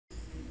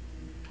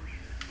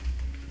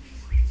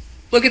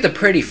Look at the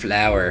pretty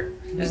flower.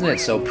 Isn't it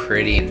so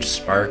pretty and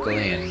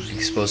sparkly and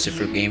explosive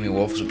for gaming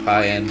wolves with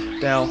pie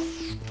end? Dell.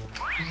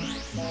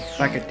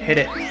 If I could hit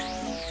it.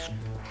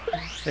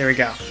 There we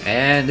go.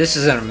 And this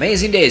is an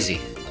amazing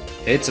daisy.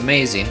 It's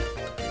amazing.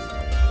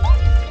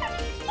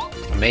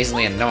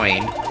 Amazingly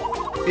annoying.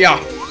 Yeah.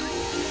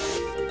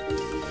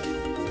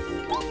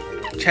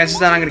 Chances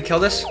that I'm gonna kill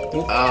this?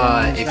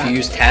 If you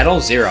use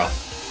tattle, 0.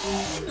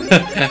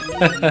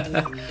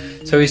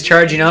 So he's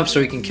charging up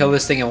so he can kill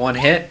this thing in one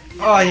hit?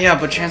 Oh yeah,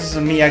 but chances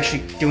of me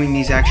actually doing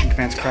these action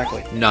commands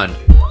correctly. None.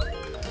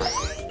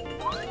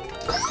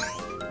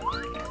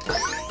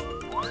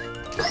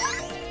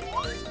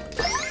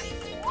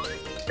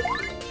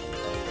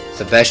 It's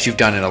the best you've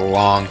done in a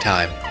long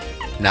time.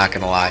 Not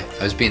gonna lie.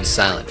 I was being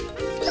silent.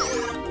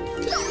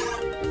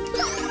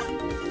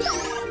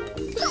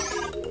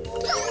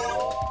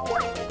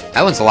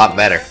 That one's a lot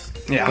better.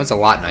 Yeah. That one's a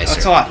lot nicer.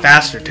 That's a lot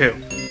faster too.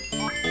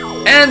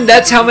 And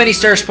that's how many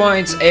stars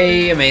points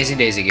a Amazing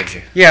Daisy gives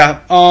you.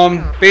 Yeah,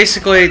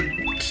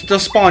 basically, they'll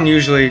spawn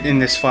usually in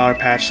this flower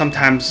patch,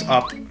 sometimes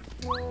up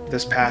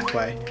this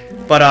pathway.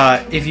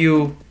 But if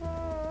you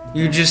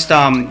just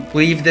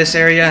leave this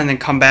area and then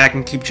come back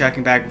and keep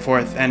checking back and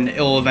forth, and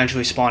it'll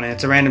eventually spawn in.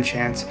 It's a random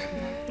chance.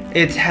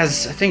 It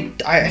has, I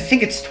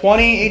think it's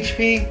 20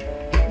 HP,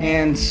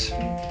 and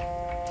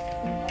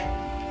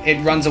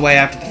it runs away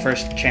after the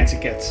first chance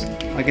it gets.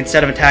 Like,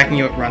 instead of attacking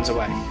you, it runs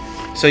away.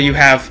 So you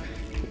have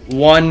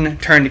 1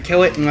 turn to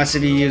kill it, unless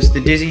if you use the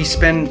dizzy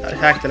spin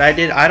attack that I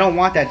did. I don't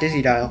want that dizzy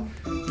dial.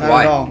 Not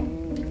Why? at all.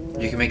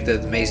 You can make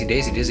the Amazing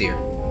Daisy dizzier.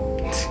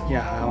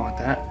 Yeah, I don't want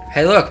that.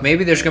 Hey, look,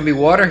 maybe there's gonna be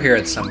water here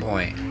at some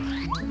point.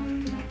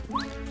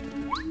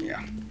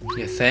 Yeah.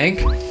 You think?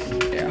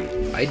 Yeah.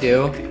 I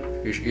do.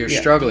 You're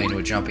struggling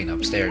with jumping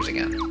upstairs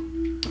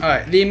again.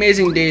 Alright, the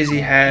Amazing Daisy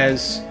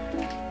has...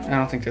 I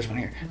don't think there's one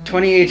here.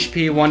 20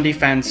 HP, 1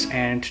 defense,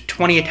 and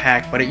 20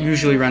 attack, but it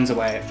usually runs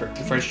away for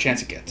the first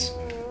chance it gets.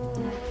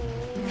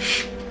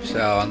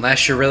 So,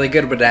 unless you're really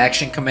good with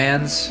action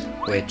commands,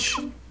 which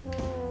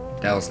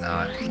Dell's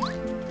not.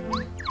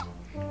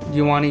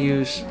 You want to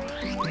use...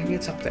 Maybe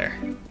it's up there.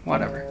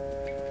 Whatever.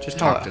 Just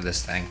talk to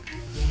this thing.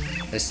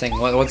 This thing,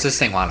 what's this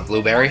thing want? A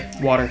blueberry?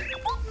 Water.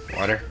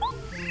 Water?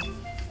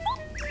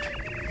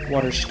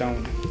 Water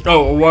stone.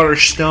 Oh, a water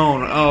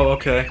stone. Oh,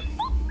 okay.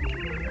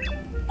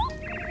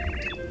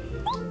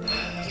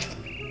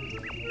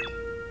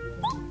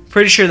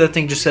 Pretty sure that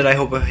thing just said, I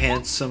hope a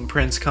handsome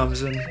prince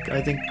comes in.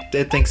 I think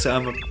it thinks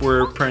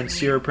we're a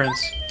prince. You're a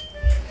prince.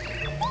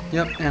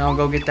 Yep, and I'll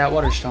go get that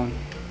water stone. Do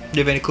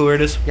you have any clue where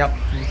it is? Yep.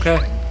 Okay.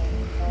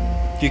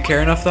 Do you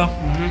care enough, though?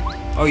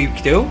 Mm-hmm. Oh, you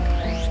do?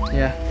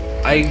 Yeah.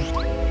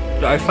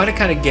 I find it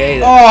kind of gay.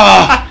 That,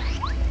 Oh!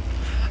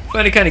 I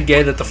find it kind of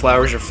gay that the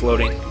flowers are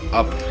floating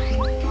up.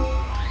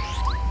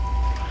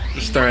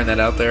 Just throwing that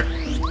out there.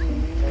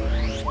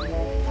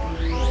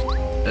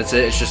 That's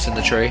it? It's just in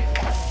the tree?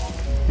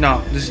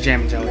 No, this is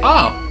jam and jelly.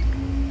 Oh!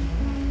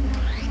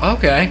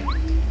 Okay.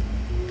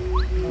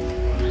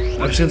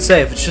 I was gonna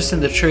say, if it's just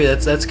in the tree,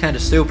 that's kind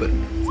of stupid.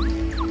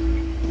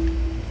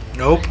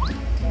 Nope.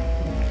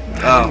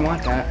 I didn't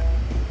want that.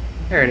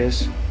 There it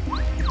is.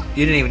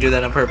 You didn't even do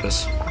that on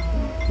purpose.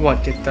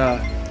 What, get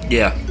the...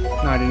 Yeah. No,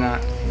 I did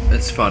not.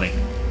 It's funny.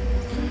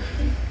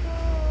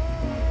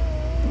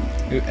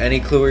 Any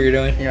clue what you're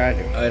doing? Yeah, I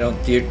do. I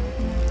don't... You...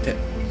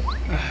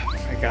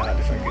 My God,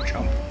 if I could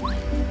jump.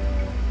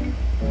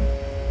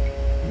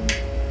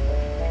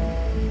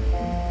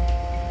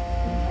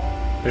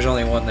 There's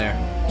only one there.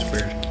 It's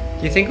weird.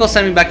 Do you think it'll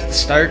send me back to the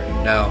start?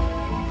 No.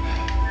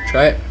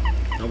 Try it.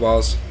 No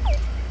balls.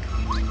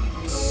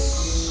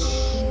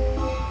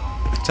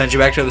 Send you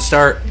back to the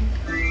start.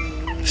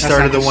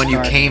 Start of the one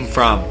you came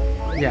from.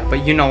 Yeah,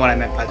 but you know what I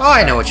meant by the Oh,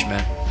 I know what you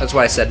meant. That's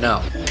why I said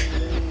no.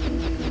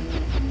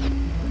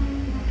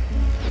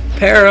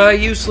 Para,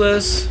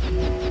 useless.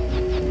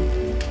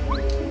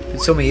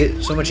 It's so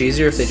much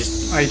easier if they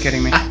just... Are you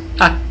kidding me?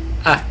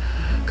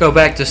 Go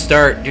back to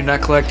start. Do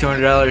not collect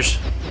 $200.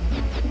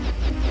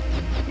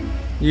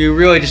 You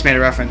really just made a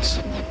reference.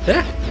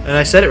 Yeah, and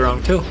I said it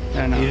wrong too.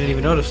 I know. You didn't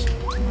even notice.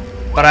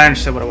 But I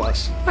understood what it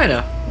was. I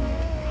know.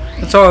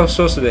 That's all it was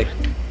supposed to be.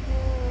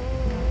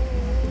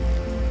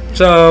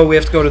 So we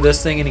have to go to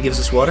this thing and it gives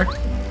us water?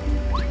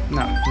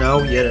 No.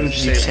 No, you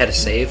just had to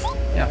save?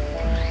 Yeah.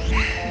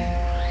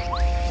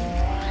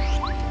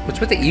 What's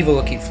with the evil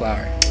looking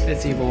flower?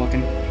 It's evil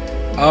looking.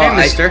 Oh, Hey,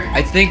 mister.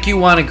 I think you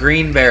want a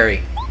green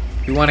berry.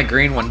 You want a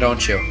green one,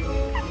 don't you?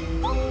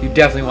 You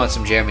definitely want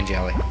some jam and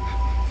jelly.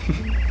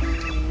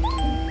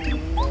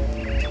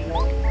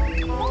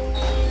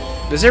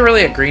 Is there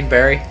really a green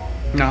berry?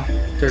 No.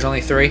 There's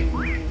only 3?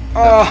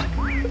 Oh!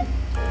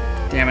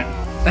 Damn it.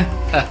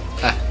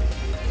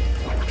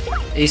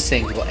 These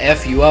things will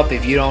F you up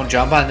if you don't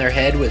jump on their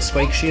head with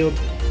spike shield.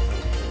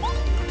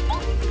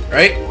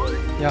 Right?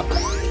 Yep.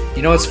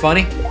 You know what's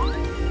funny?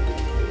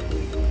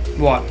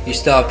 What? You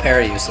still have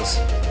para useless.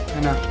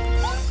 I know.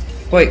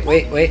 Wait.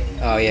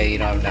 Oh yeah, you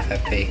don't have enough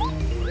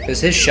FP. Because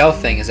his shell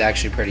thing is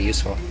actually pretty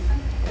useful.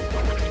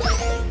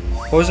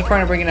 What was the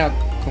point of bringing out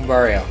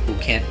Kumbario, who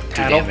can't do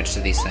Paddle? damage to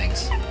these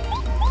things.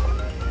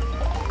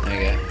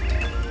 Okay.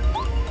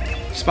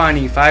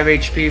 Spiny, 5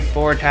 HP,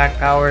 4 attack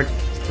powered,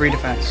 3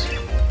 defense.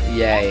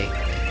 Yay.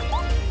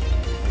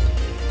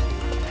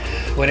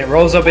 When it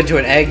rolls up into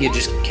an egg, you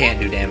just can't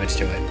do damage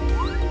to it.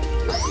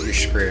 You're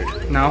screwed.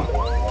 No.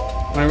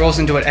 When it rolls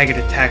into an egg, it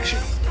attacks you.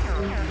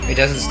 It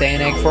doesn't stay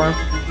an egg for him?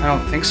 I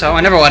don't think so.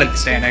 I never let it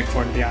stay an egg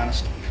for it, to be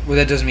honest. Well,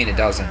 that doesn't mean it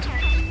doesn't.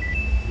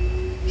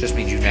 It just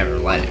means you never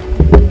let it.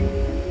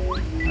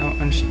 I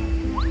don't understand.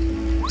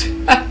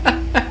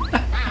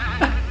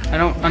 I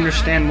don't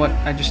understand what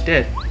I just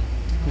did.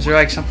 Is there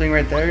like something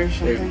right there or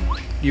something?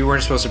 You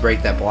weren't supposed to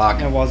break that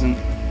block. It wasn't.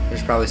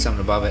 There's probably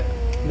something above it.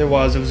 There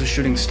was. It was a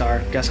shooting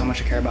star. Guess how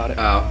much I care about it.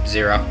 Oh,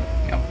 0.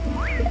 Yep.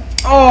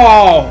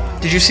 Oh!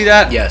 Did you see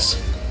that? Yes.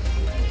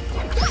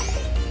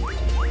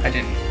 I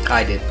didn't.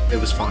 I did. It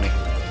was funny.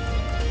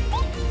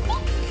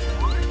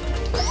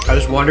 I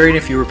was wondering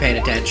if you were paying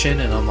attention,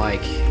 and I'm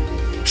like,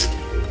 he's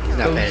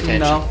not paying attention.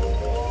 No.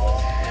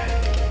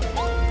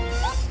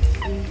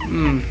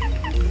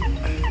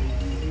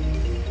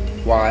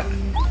 What?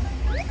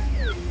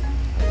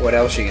 What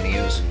else are you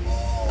gonna use?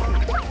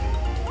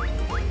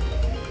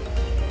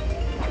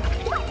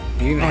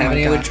 Do you even have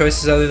any other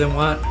choices other than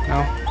what? No.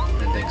 I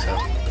didn't think so.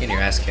 Getting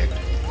your ass kicked.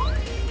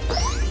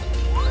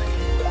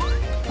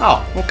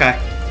 Oh, okay.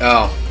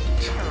 Oh.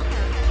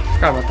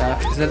 Forgot about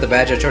that. Isn't that the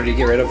badge I told you to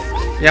get rid of?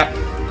 Yep.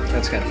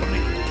 That's kind of funny.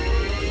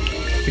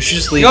 You should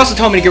just leave. You also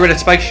told me to get rid of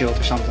Spike Shield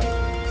or something.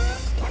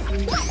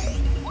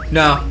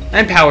 No.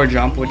 And Power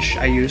Jump, which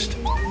I used.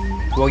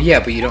 Well, yeah,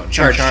 but you don't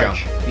charge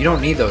Charge. jump. You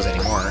don't need those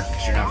anymore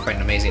because you're not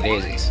fighting Amazing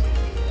Daisies.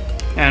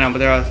 Yeah, I know, but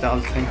there are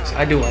other things.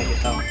 I do like it,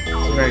 though.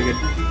 It's very good.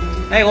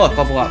 Hey, look,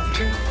 level up.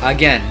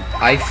 Again,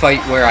 I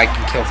fight where I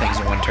can kill things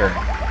in one turn.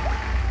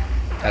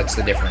 That's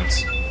the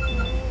difference.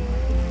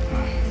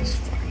 This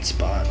fucking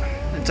spot.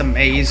 It's a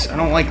maze. I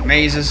don't like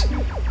mazes.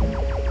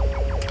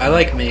 I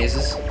like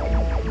mazes.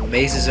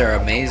 Mazes are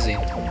amazing.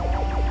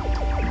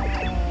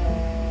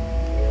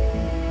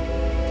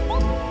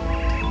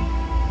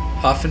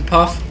 Huff and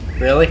Puff?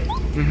 Really?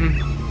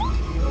 Mm-hmm.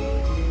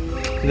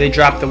 They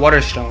dropped the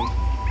water stone.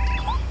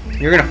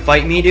 You're gonna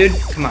fight me, dude?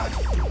 Come on.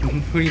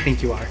 Who do you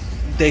think you are?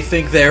 They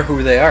think they're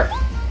who they are.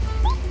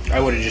 I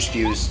would have just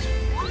used...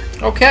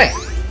 Okay.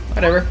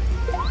 Whatever.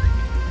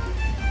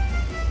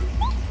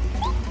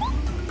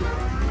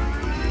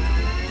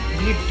 What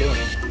are you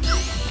doing?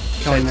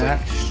 Killing Besides, that.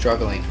 like,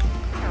 struggling.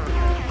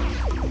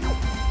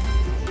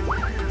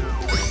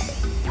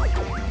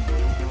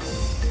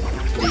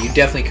 Yeah, you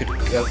definitely could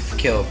have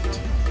killed.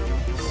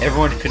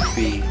 Everyone could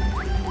be...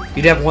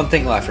 You'd have one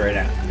thing left right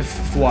now.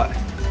 If what?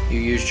 You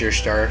used your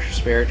Star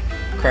Spirit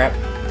crap.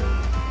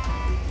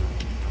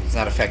 It's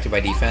not affected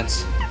by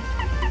defense.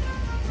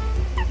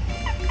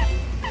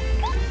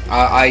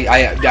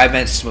 I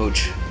meant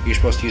Smooch. You're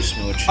supposed to use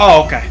Smooch.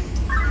 Oh, okay.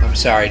 I'm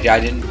sorry. I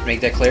didn't make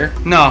that clear?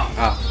 No.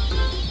 Oh.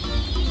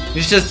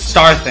 It's just a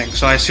star thing,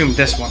 so I assumed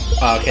this one.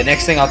 Okay,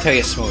 next thing I'll tell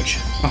you Smooch.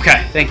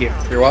 Okay, thank you.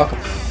 You're welcome.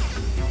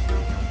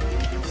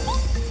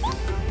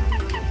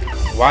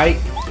 Why?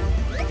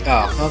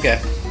 Oh, okay.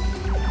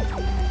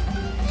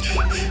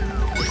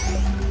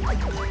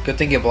 Good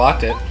thing you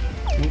blocked it.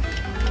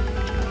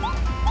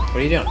 What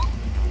are you doing?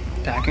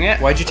 Attacking it?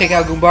 Why'd you take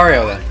out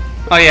Goombario then?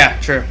 Oh, yeah,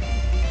 true.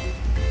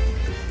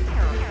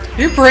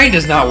 Your brain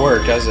does not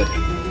work, does it?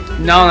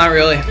 No, not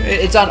really.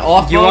 It's on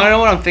off You mode? want to know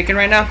what I'm thinking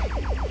right now?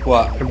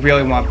 What? I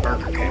really want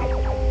Burger King.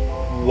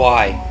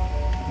 Why?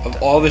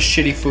 Of all the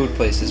shitty food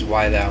places,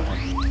 why that one?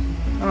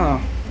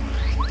 Oh.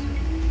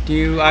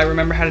 I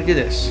remember how to do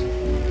this?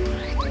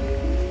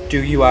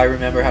 Do you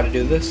remember how to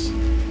do this?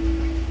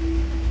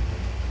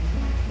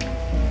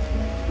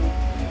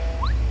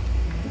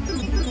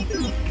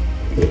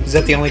 Is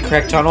that the only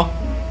correct tunnel?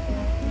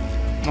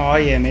 Oh,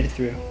 yeah, made it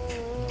through.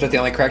 Is that the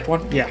only correct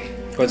one? Yeah.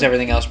 What's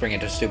everything else bring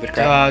into stupid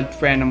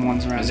crap? Random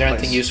ones around Is there the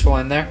anything place. useful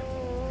in there?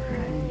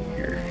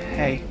 Here.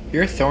 Hey.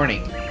 You're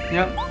thorny.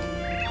 Yep.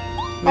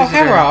 Oh,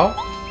 hello.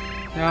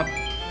 Yep.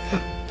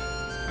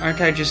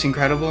 Aren't I just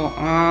incredible?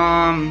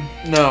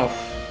 No.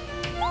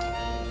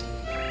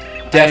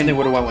 Definitely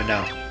would have went with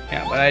no.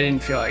 Yeah, but I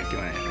didn't feel like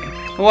doing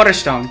anything. The water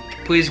stone.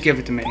 Please give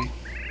it to me.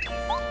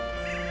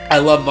 I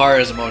love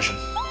Mario's emotion.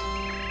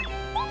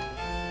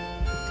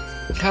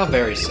 How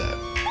very sad.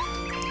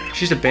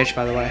 She's a bitch,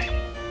 by the way.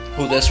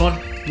 Who, this one?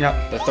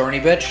 Yep. The thorny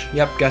bitch?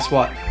 Yep, guess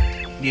what?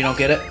 You don't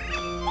get it?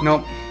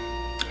 Nope.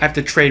 I have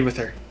to trade with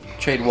her.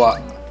 Trade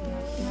what?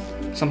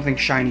 Something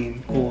shiny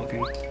and cool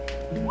looking.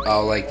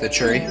 Oh, like the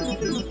tree?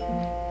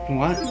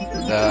 What?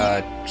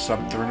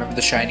 Remember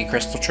the shiny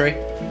crystal tree?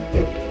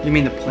 You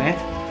mean the plant?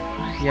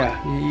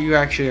 Yeah, you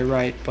actually are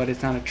right, but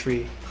it's not a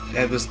tree.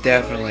 It was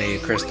definitely a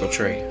crystal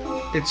tree.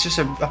 It's just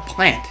a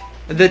plant.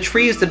 The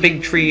tree is the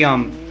big tree,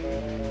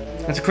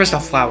 it's a crystal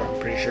flower, I'm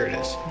pretty sure it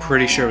is.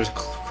 Pretty sure it was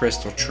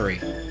crystal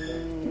tree.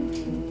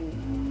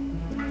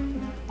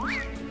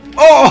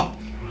 Oh!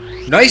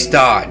 Nice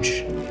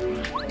dodge!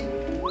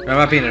 I'm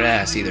not being an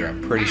ass either.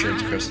 I'm pretty sure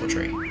it's a crystal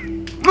tree.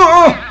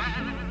 Oh!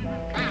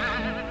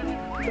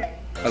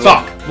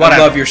 Fuck!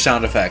 Whatever. I love your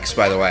sound effects,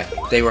 by the way.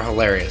 They were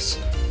hilarious.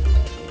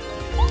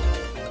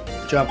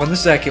 Jump on the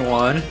second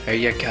one. There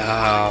you go.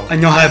 I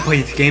know how to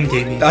play this game,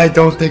 Damien. I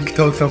don't think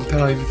so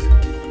sometimes.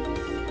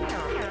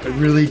 I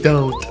really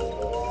don't.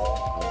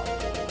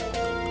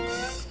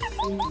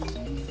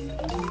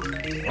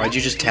 Why'd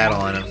you just tattle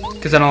on him?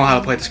 Because I don't know how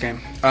to play this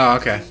game. Oh,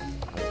 okay.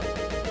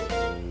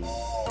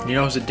 You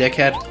know who's a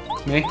dickhead?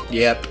 Me?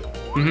 Yep.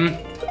 Mm-hmm.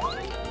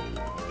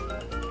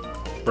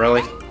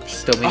 Really?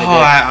 Still being a dick?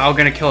 I'm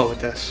gonna kill it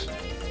with this.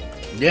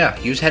 Yeah,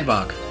 use head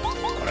bonk.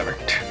 Whatever.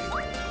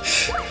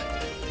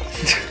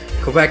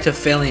 Go back to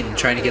failing and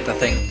trying to get the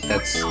thing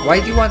that's... Why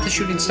do you want the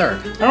shooting star?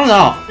 I don't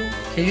know.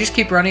 Can you just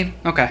keep running?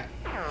 Okay.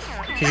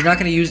 Because you're not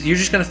going to use... You're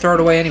just going to throw it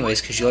away anyways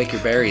because you like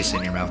your berries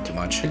in your mouth too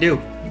much. I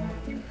do.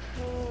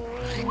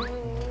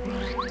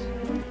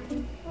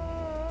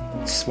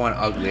 It's one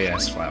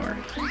ugly-ass flower.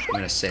 I'm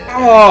going to say that.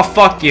 Oh,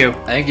 fuck you.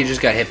 I think you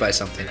just got hit by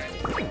something.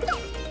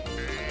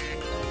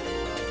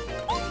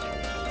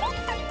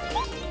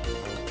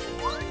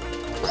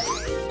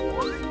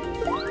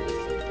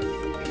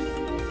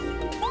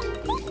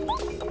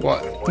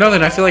 What? No,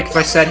 then I feel like if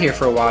I sat here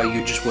for a while,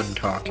 you just wouldn't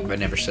talk if I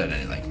never said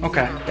anything.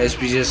 Okay. It's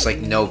just like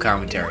no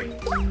commentary.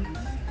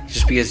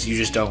 Just because you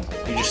just don't.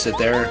 You just sit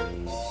there,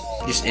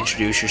 just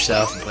introduce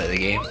yourself and play the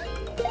game.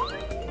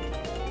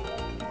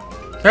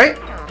 Right?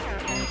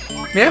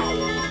 Yeah?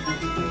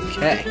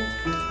 Okay.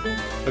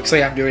 Looks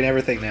like I'm doing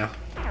everything now.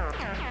 Are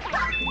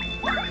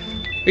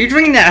you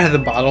drinking that out of the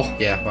bottle?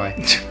 Yeah, why?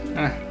 Is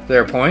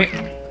there a point?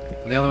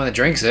 I'm the only one that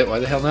drinks it. Why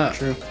the hell not?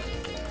 True.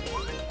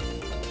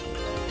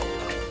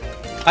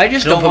 I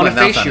just Don't don't put want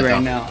my to mouth face on you it,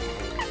 right though.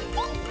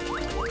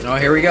 now. No,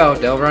 here we go.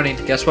 Dale running.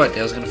 Guess what?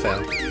 Dale's gonna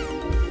fail.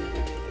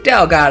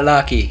 Dale got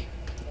lucky.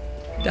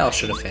 Dale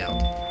should have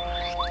failed.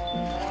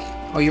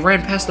 Oh, you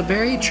ran past the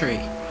berry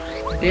tree.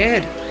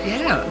 Did.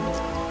 Yeah.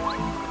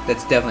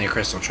 That's definitely a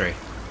crystal tree.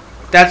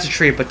 That's a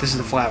tree, but this is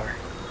the flower.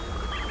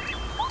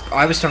 Oh,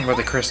 I was talking about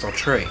the crystal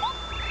tree.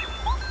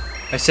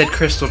 I said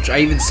crystal. I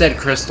even said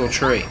crystal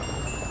tree.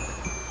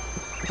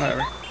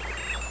 Whatever.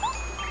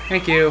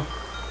 Thank you.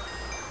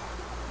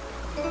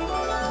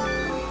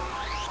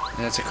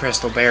 And it's a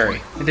crystal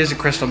berry It is a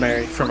crystal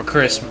berry. from a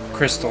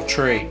crystal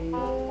tree.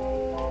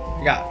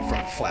 I got it from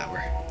a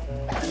flower.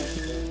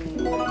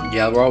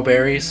 Yellow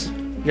berries.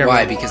 Yeah, Why?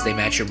 right. Because they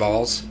match your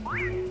balls.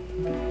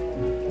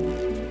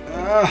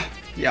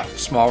 Yeah.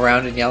 Small,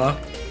 round, and yellow.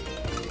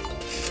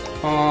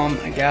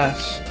 I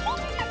guess.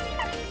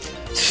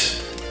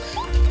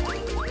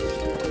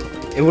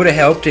 It would have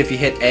helped if you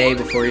hit A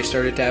before you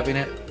started tapping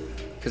it,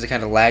 because it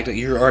kind of lagged.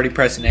 You're already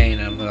pressing A, and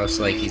I'm just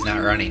like, he's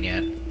not running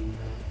yet.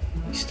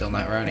 He's still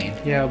not running.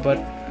 Yeah, but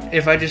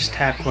if I just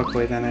tap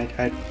quickly, then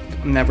I'd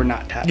never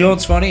not tap. You know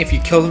what's funny? If you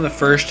killed him the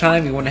first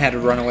time, you wouldn't have had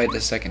to run away the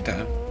second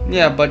time.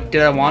 Yeah, but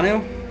did I want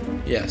to?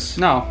 Yes.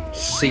 No.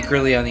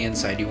 Secretly on the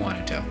inside, you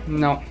wanted to.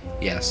 No.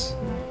 Yes.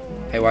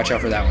 Hey, watch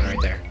out for that one right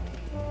there.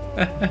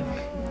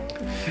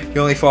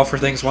 You only fall for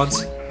things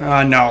once?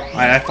 No.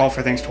 I fall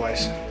for things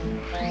twice.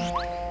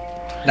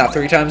 Not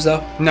 3 times,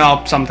 though?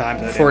 No,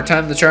 sometimes I do. 4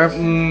 times the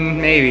charm?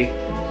 Maybe.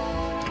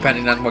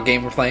 Depending on what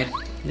game we're playing.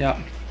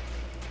 Yeah.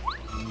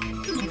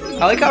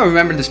 I like how I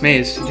remember this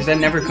maze, because I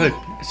never could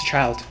as a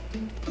child.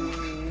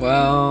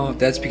 Well,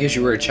 that's because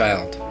you were a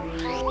child.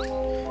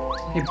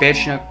 Hey,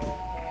 bitch. No.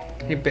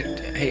 Hey,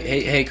 bitch.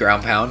 Hey,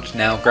 ground pound.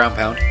 Now, ground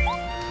pound.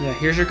 Yeah,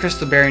 here's your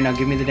crystal berry. Now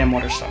give me the damn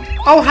water stone.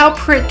 Oh, how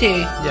pretty.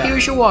 Yeah.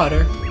 Here's your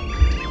water.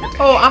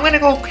 Oh, I'm gonna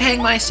go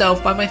hang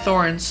myself by my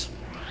thorns.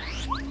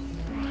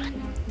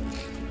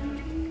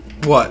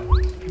 What?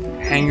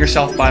 Hang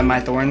yourself by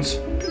my thorns.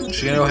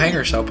 She's gonna go hang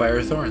herself by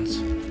her thorns.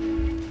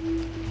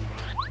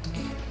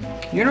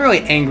 You're in a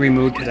really angry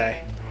mood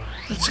today.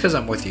 It's because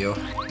I'm with you.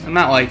 I'm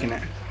not liking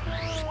it.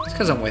 It's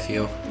because I'm with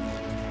you.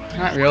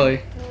 Not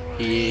really.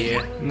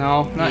 Yeah.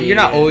 No, not, you're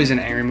not always in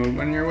an angry mood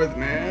when you're with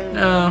me.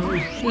 No,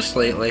 just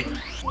lately.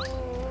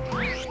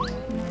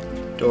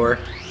 Door.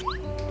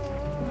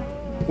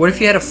 What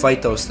if you had to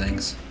fight those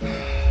things?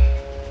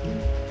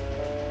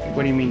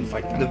 What do you mean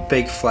fight them? The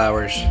big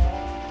flowers.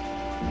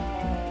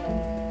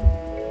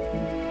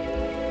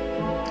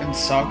 That'd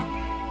suck.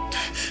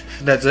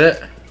 That's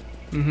it?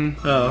 Mm-hmm.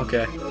 Oh,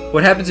 okay.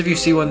 What happens if you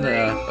see one,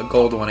 a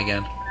gold one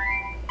again?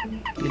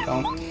 You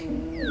don't.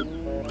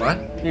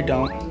 What? You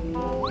don't.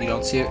 You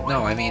don't see it?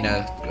 No, I mean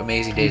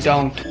Amazing Daisy. You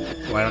don't.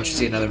 Why don't you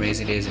see another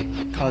Amazing Daisy?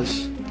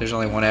 Cause. There's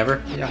only one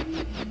ever? Yeah.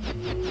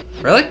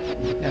 Really?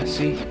 Yeah,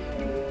 see?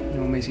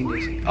 No Amazing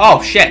Daisy.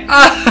 Oh, shit!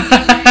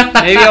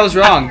 Maybe I was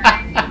wrong.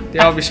 They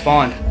all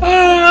respawned.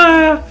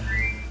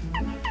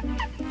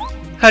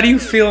 How do you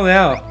feel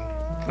now?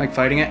 Like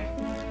fighting it?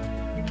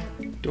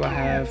 Do I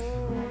have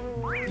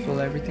full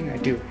everything? I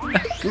do. Come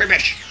here,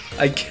 bitch!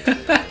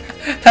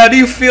 How do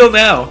you feel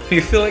now?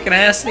 You feel like an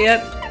ass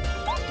yet?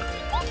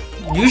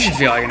 You should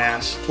feel like an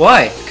ass.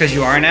 Why? Because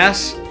you are an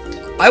ass?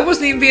 I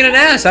wasn't even being an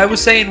ass. I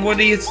was saying,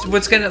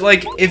 what's gonna,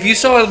 like, if you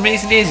saw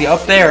Amazing Daisy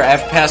up there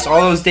after past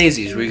all those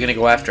daisies, were you gonna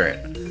go after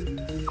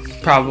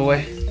it?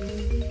 Probably.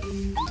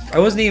 I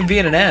wasn't even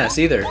being an ass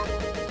either.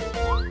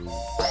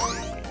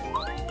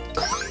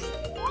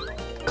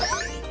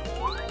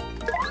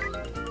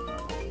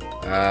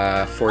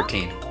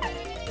 14.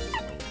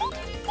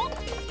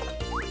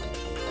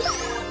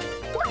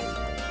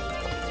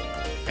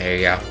 There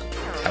you go.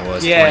 That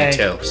was Yay.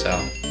 22, so.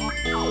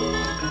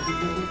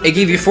 It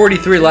gave you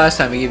 43 last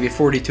time, it gave you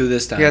 42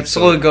 this time. Yeah, it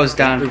slowly goes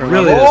down. It for a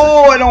really level. doesn't.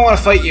 Oh, I don't want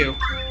to fight you.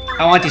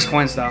 I want these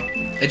coins, though.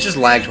 It just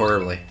lagged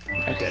horribly.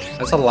 I did.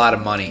 That's a lot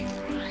of money.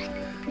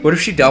 What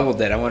if she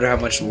doubled it? I wonder how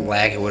much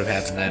lag it would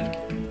have happened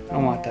then. I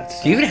don't want that.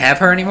 Do you even have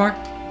her anymore?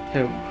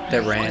 Who?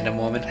 That random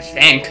woman? I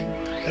think.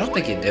 I don't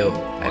think you do.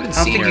 I haven't I don't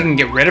seen think her. you can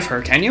get rid of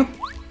her, can you?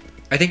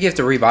 I think you have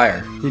to rebuy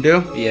her. You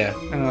do? Yeah.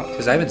 I don't know.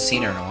 Because I haven't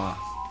seen her in a while.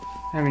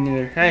 I haven't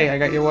either. Hey, I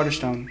got your water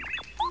stone.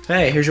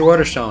 Hey, here's your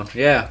water stone.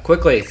 Yeah,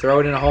 quickly, throw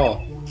it in a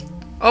hole.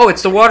 Oh,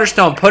 it's the water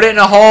stone. Put it in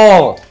a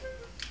hole.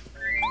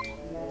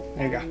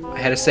 There you go. I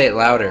had to say it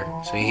louder,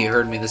 so he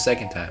heard me the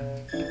second time.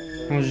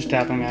 I was just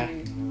tapping that.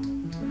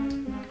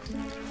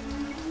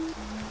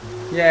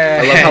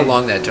 Yeah. I love how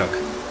long that took.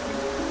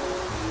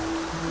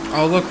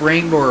 Oh, look,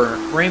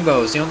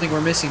 rainbows. The only thing we're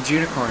missing is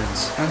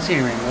unicorns. I don't see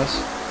any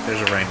rainbows.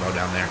 There's a rainbow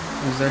down there.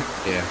 Is there?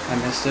 Yeah, I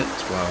missed it.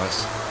 it's below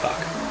us. Fuck.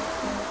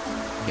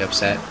 You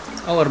upset?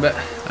 A little bit.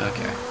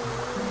 Okay.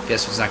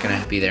 Guess it's not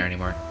gonna be there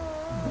anymore.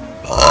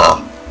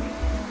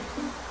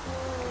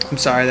 I'm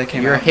sorry that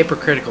came You're a out.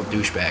 hypocritical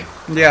douchebag.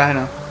 Yeah, I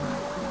know.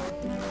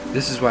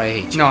 This is why I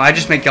hate you. No, I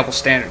just make double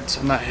standards.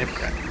 I'm not a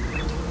hypocrite.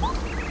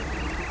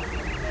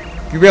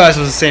 You realize it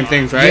was the same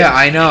things, right? Yeah,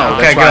 I know.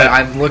 Okay, That's why good.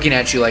 I'm looking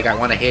at you like I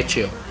want to hit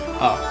you.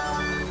 Oh.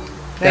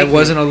 That Thank you.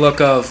 wasn't a look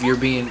of you're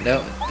being.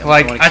 No,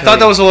 Like, I thought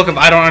that was a look of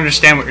I don't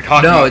understand what you're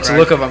talking about. No, it's right? a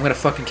look of I'm gonna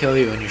fucking kill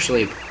you in your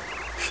sleep.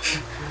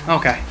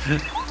 Okay.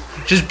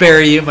 Just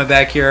bury you in my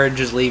backyard and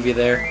just leave you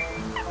there.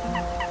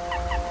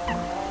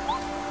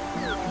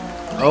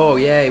 Oh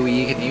yay,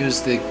 you can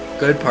use the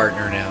good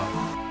partner now.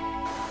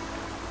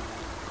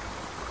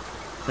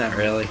 Not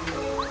really.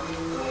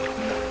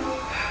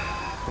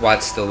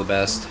 Watt's still the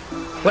best.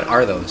 What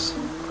are those?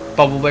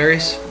 Bubble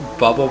berries.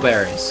 Bubble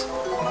berries.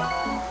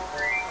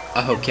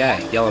 Oh,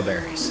 okay, yellow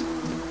berries.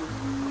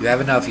 You have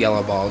enough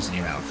yellow balls in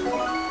your mouth.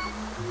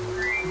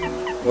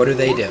 What do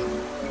they do?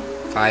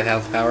 5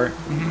 health power?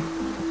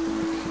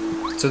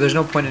 Mm-hmm. So there's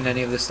no point in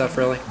any of this stuff,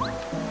 really?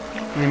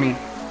 What do you mean?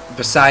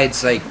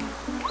 Besides, like,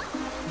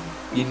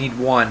 you need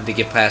one to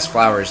get past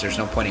flowers. There's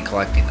no point in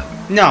collecting them.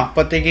 No,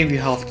 but they give you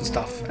health and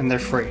stuff, and they're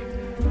free.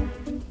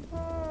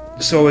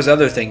 So is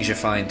other things you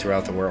find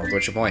throughout the world.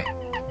 What's your point?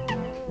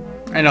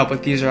 I know,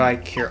 but these are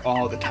like here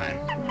all the time.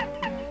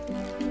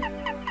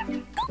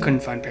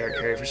 Couldn't find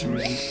Parakarry for some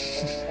reason.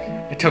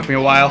 It took me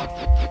a while.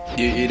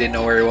 You didn't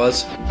know where he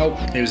was? Oh.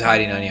 He was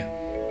hiding on you.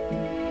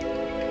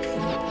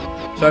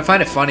 So I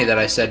find it funny that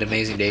I said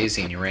Amazing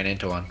Daisy and you ran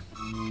into one.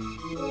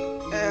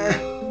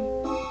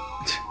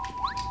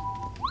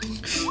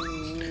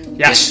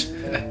 Yes.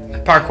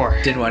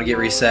 Parkour. Didn't want to get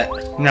reset.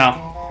 No.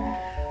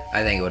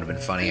 I think it would have been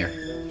funnier.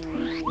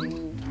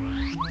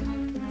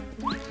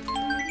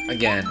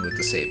 Again with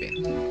the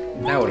saving.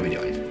 Now what are we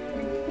doing?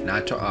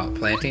 Not to,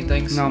 planting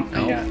things? No.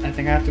 Yeah. I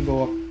think I have to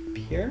go up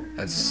here.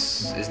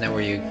 Isn't that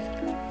where you?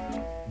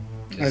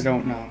 I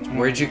don't know.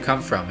 Where'd you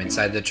come from?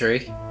 Inside the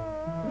tree?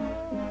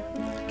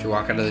 Did you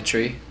walk out of the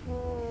tree?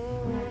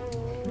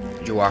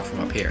 Did you walk from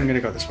up I'm here? gonna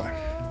go this way.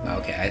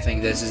 Okay, I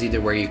think this is either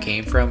where you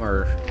came from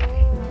or.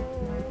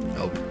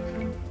 Nope.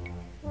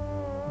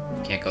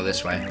 Can't go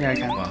this way. Yeah, I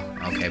can.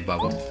 Well, okay,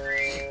 bubble.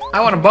 I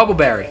want a bubble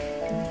berry.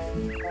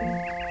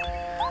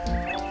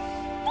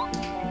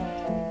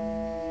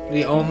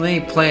 The only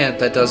plant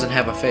that doesn't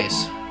have a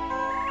face.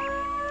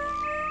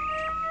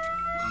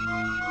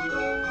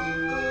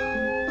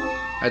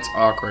 That's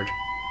awkward.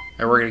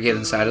 And we're gonna get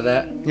inside of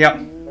that?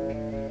 Yep.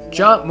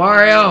 Jump,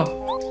 Mario!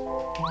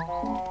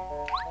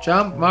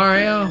 Jump,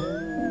 Mario!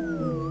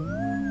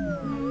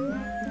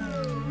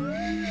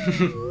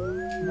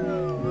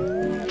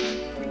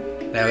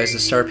 Now, is the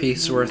star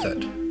piece worth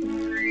it?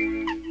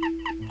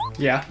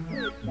 Yeah.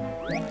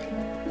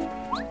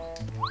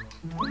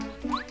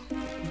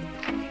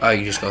 Oh,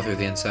 you just go through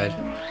the inside?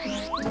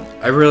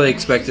 I really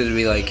expected it to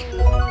be like,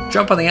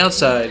 jump on the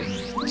outside.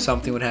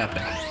 Something would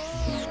happen.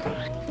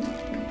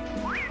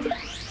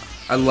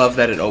 I love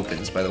that it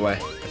opens, by the way.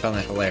 I found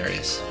that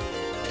hilarious.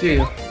 Do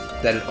you?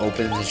 That it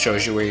opens and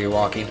shows you where you're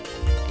walking.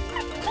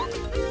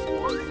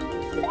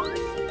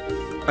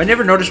 I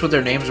never noticed what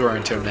their names were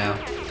until now.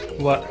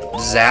 What?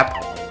 Zap.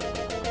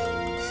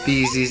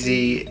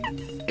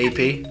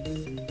 B-Z-Z-A-P.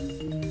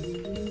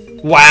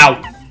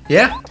 Wow.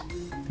 Yeah.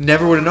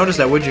 Never would have noticed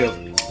that, would you?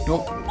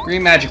 Nope.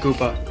 Green Magic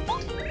Koopa.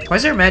 Why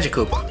is there a Magic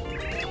Koopa?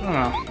 I don't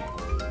know.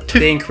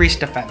 They increased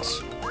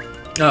defense.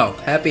 Oh,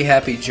 happy,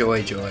 happy,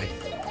 joy, joy.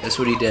 That's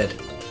what he did.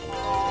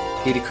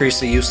 He decreased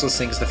the useless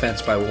thing's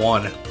defense by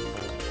 1.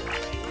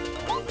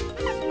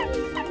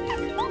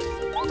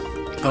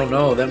 Oh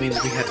no, that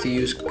means we have to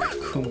use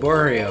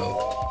Kumbario.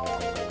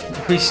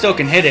 We still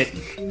can hit it.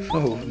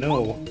 Oh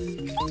no.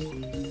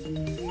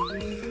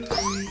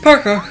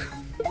 Parker.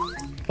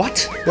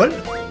 What? What?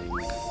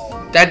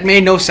 That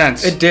made no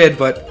sense. It did,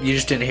 but you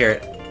just didn't hear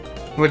it.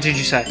 What did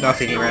you say?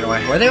 Nothing, he ran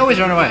away. Why do they always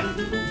run away?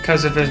 Because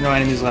because if there's no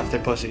enemies left,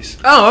 they're pussies.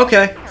 Oh,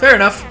 okay. Fair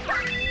enough.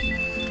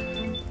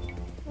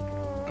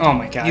 Oh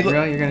my god,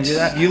 really? You're gonna do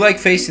that? You like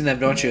facing them,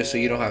 don't you? So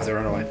you don't have to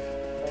run away.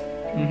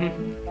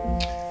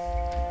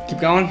 Mm-hmm. Keep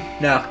going?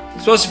 No.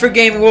 Supposed to for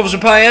gaming wolves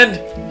with pie end?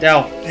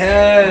 Dell.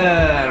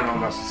 I don't know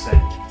what else to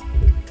say.